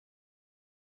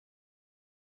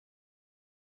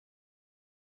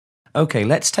Okay,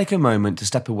 let's take a moment to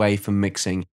step away from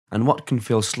mixing and what can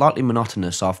feel slightly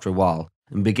monotonous after a while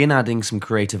and begin adding some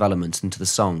creative elements into the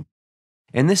song.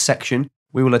 In this section,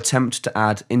 we will attempt to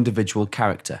add individual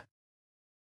character.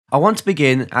 I want to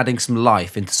begin adding some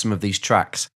life into some of these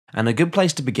tracks, and a good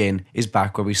place to begin is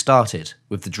back where we started,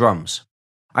 with the drums.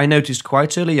 I noticed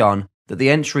quite early on that the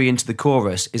entry into the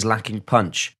chorus is lacking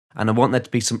punch, and I want there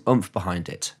to be some oomph behind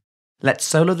it. Let's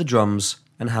solo the drums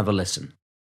and have a listen.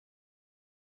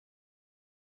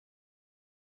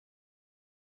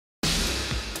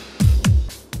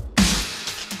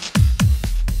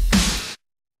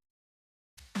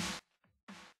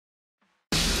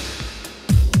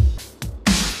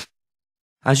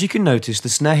 As you can notice, the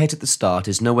snare hit at the start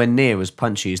is nowhere near as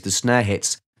punchy as the snare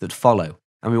hits that follow,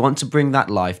 and we want to bring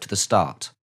that life to the start.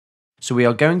 So we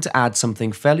are going to add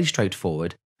something fairly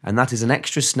straightforward, and that is an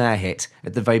extra snare hit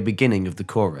at the very beginning of the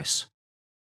chorus.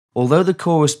 Although the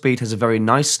chorus beat has a very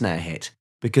nice snare hit,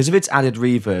 because of its added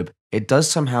reverb, it does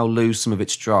somehow lose some of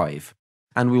its drive,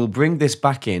 and we will bring this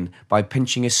back in by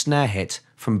pinching a snare hit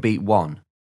from beat 1.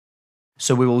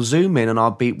 So we will zoom in on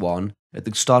our beat 1 at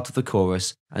the start of the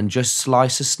chorus and just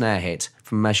slice a snare hit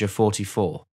from measure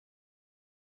 44.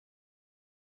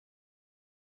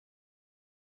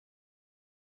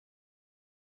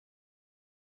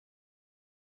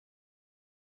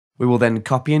 We will then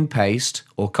copy and paste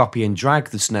or copy and drag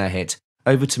the snare hit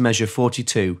over to measure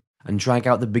 42 and drag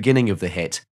out the beginning of the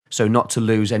hit so not to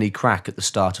lose any crack at the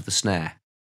start of the snare.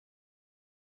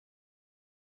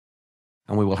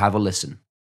 And we will have a listen.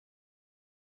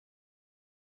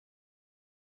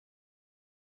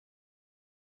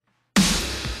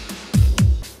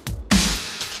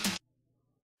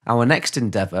 Our next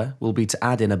endeavour will be to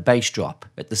add in a bass drop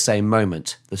at the same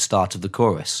moment, the start of the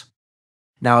chorus.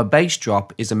 Now, a bass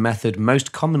drop is a method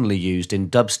most commonly used in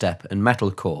dubstep and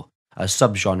metalcore, a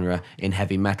subgenre in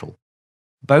heavy metal.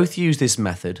 Both use this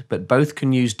method, but both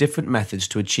can use different methods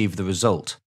to achieve the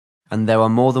result, and there are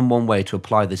more than one way to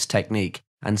apply this technique,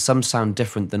 and some sound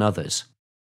different than others.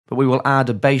 But we will add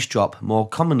a bass drop more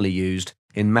commonly used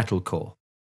in metalcore.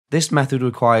 This method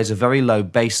requires a very low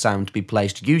bass sound to be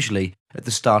placed usually at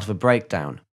the start of a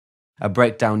breakdown. A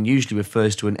breakdown usually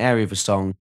refers to an area of a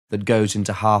song that goes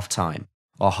into half time,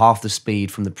 or half the speed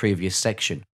from the previous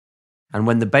section. And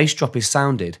when the bass drop is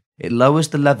sounded, it lowers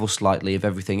the level slightly of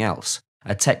everything else,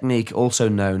 a technique also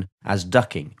known as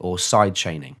ducking or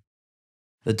sidechaining.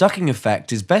 The ducking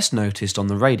effect is best noticed on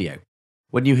the radio.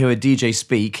 When you hear a DJ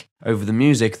speak over the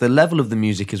music, the level of the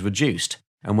music is reduced,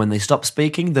 and when they stop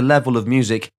speaking, the level of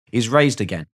music is raised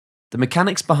again. The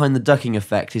mechanics behind the ducking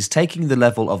effect is taking the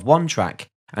level of one track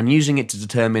and using it to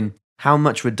determine how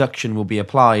much reduction will be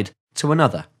applied to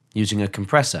another, using a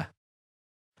compressor.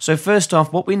 So first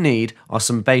off, what we need are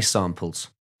some bass samples.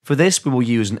 For this, we will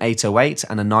use an 808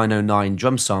 and a 909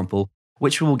 drum sample,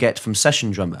 which we will get from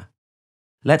Session Drummer.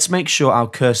 Let's make sure our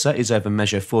cursor is over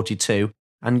measure 42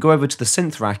 and go over to the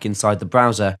synth rack inside the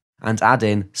browser and add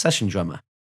in Session Drummer.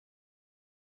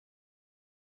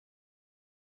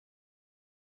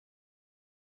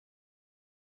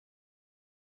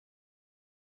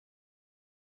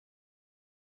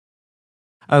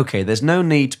 Okay, there's no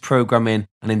need to program in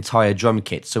an entire drum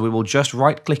kit, so we will just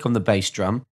right-click on the bass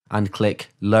drum and click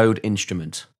Load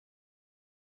Instrument.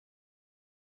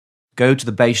 Go to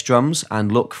the bass drums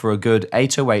and look for a good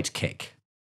 808 kick.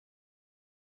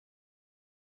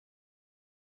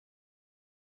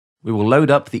 We will load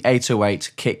up the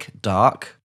 808 kick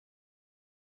dark.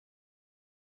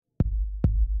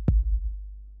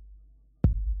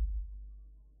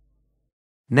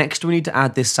 Next, we need to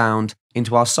add this sound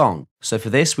into our song. So for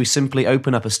this, we simply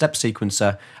open up a step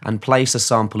sequencer and place a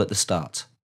sample at the start.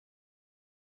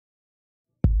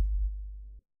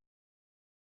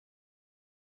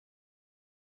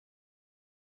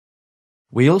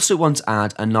 We also want to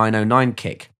add a 909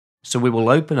 kick, so we will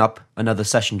open up another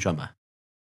Session Drummer.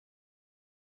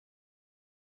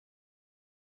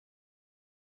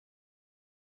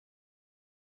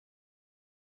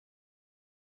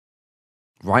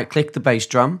 Right-click the bass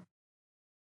drum,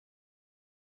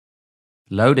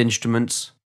 load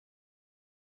instruments,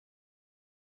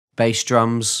 bass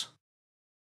drums,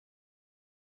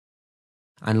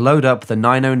 and load up the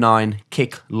 909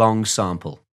 kick long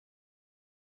sample.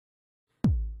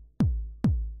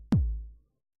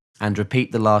 And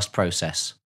repeat the last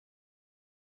process.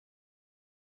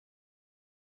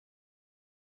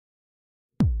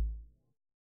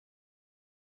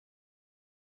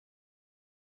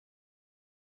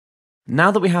 Now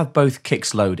that we have both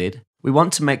kicks loaded, we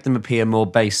want to make them appear more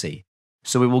bassy,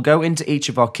 so we will go into each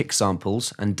of our kick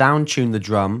samples and down tune the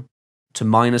drum to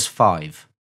 -5.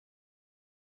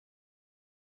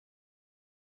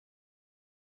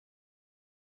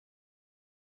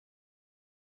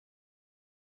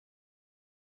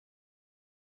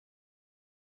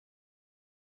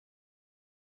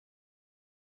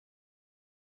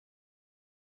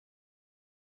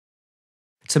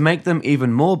 To make them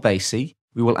even more bassy,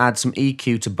 we will add some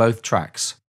EQ to both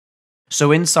tracks.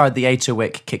 So inside the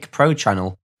attenuate Kick Pro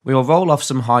channel, we will roll off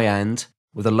some high end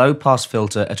with a low pass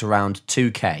filter at around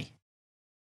 2K.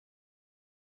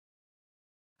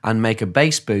 And make a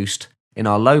bass boost in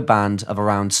our low band of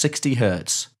around 60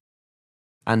 Hz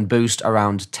and boost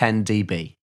around 10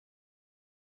 dB.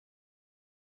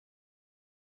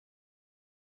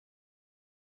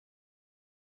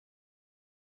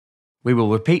 We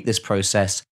will repeat this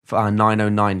process for our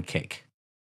 909 kick.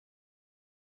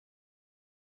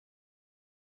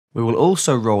 We will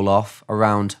also roll off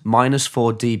around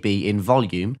 -4 dB in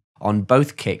volume on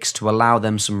both kicks to allow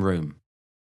them some room.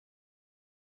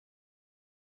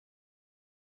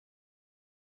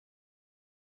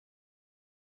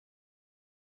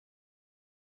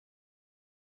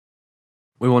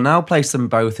 We will now place them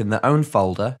both in their own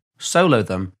folder, solo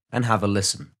them, and have a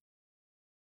listen.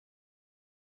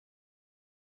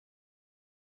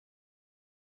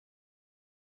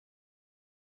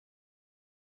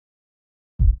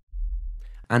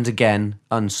 And again,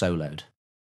 unsoloed.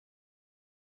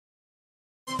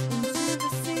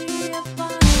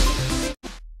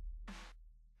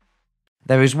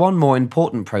 There is one more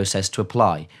important process to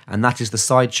apply, and that is the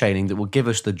side chaining that will give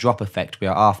us the drop effect we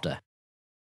are after.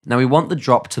 Now we want the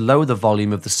drop to lower the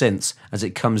volume of the synths as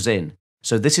it comes in,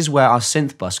 so this is where our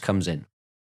Synth Bus comes in.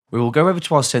 We will go over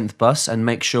to our Synth Bus and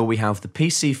make sure we have the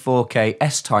PC4K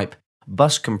S-Type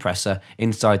bus compressor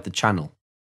inside the channel.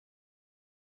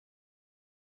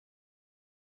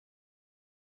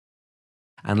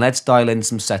 And let's dial in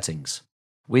some settings.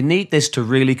 We need this to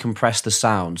really compress the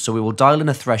sound, so we will dial in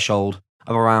a threshold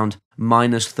of around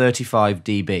 -35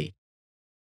 dB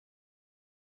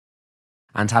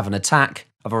and have an attack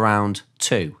of around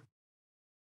 2.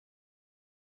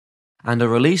 And a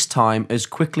release time as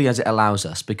quickly as it allows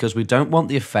us, because we don't want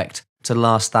the effect to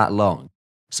last that long,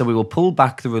 so we will pull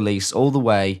back the release all the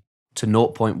way to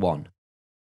 0.1.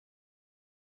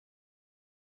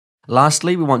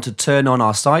 Lastly, we want to turn on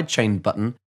our sidechain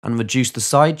button and reduce the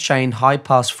sidechain high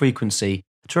pass frequency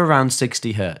to around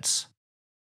 60 Hz.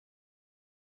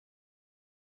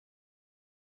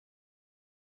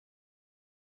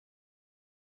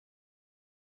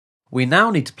 We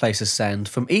now need to place a send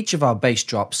from each of our bass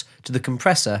drops to the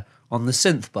compressor on the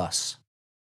Synth Bus.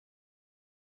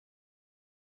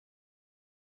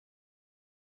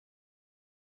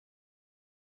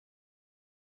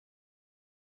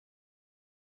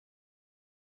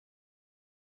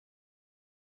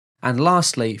 And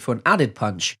lastly, for an added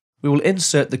punch, we will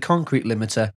insert the concrete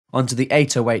limiter onto the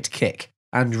 808 kick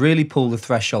and really pull the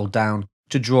threshold down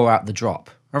to draw out the drop,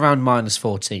 around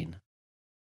 -14.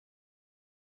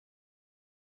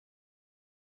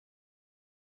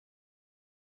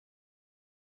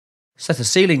 Set a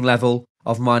ceiling level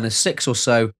of -6 or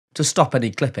so to stop any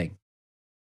clipping.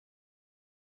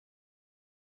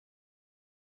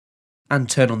 And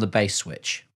turn on the bass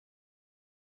switch.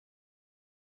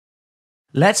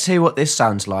 Let's hear what this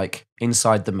sounds like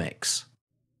inside the mix.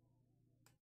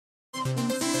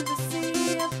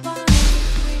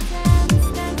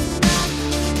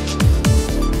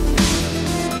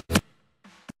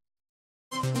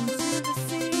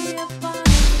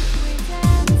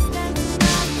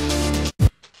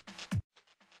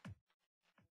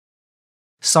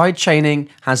 Sidechaining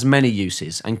has many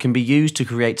uses and can be used to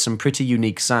create some pretty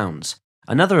unique sounds.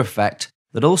 Another effect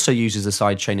that also uses the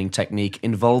sidechaining technique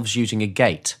involves using a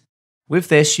gate. With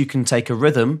this, you can take a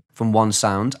rhythm from one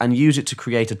sound and use it to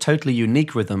create a totally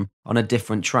unique rhythm on a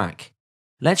different track.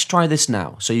 Let's try this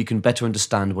now so you can better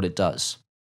understand what it does.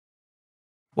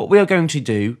 What we are going to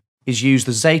do is use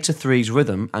the Zeta 3's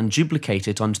rhythm and duplicate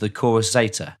it onto the chorus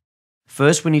Zeta.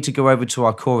 First, we need to go over to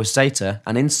our chorus Zeta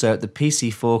and insert the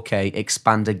PC4K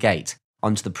expander gate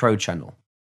onto the Pro channel.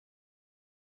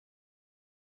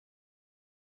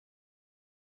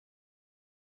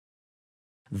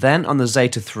 Then on the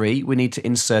Zeta 3, we need to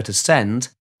insert a send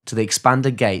to the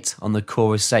expander gate on the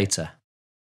chorus Zeta.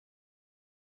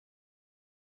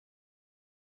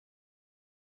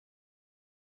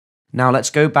 Now let's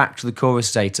go back to the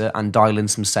chorus Zeta and dial in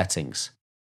some settings.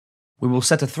 We will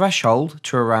set a threshold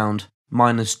to around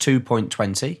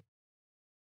 -2.20.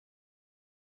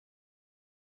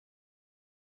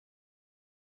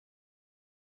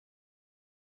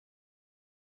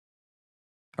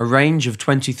 A range of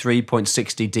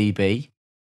 23.60 dB,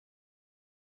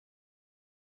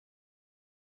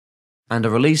 and a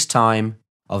release time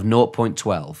of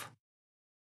 0.12.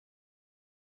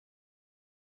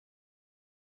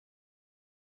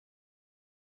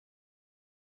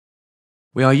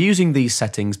 We are using these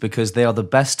settings because they are the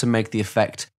best to make the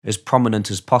effect as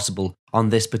prominent as possible on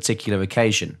this particular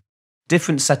occasion.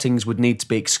 different settings would need to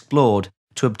be explored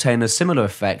to obtain a similar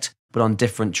effect but on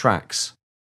different tracks.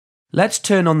 Let's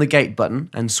turn on the gate button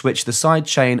and switch the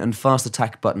sidechain and fast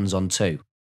attack buttons on too.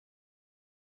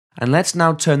 And let's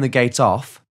now turn the gate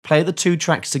off, play the two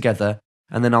tracks together,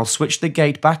 and then I'll switch the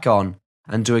gate back on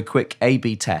and do a quick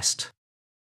A/B test.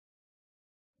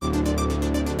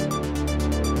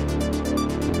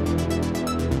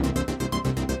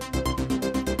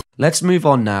 Let's move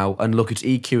on now and look at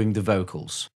EQing the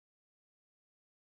vocals.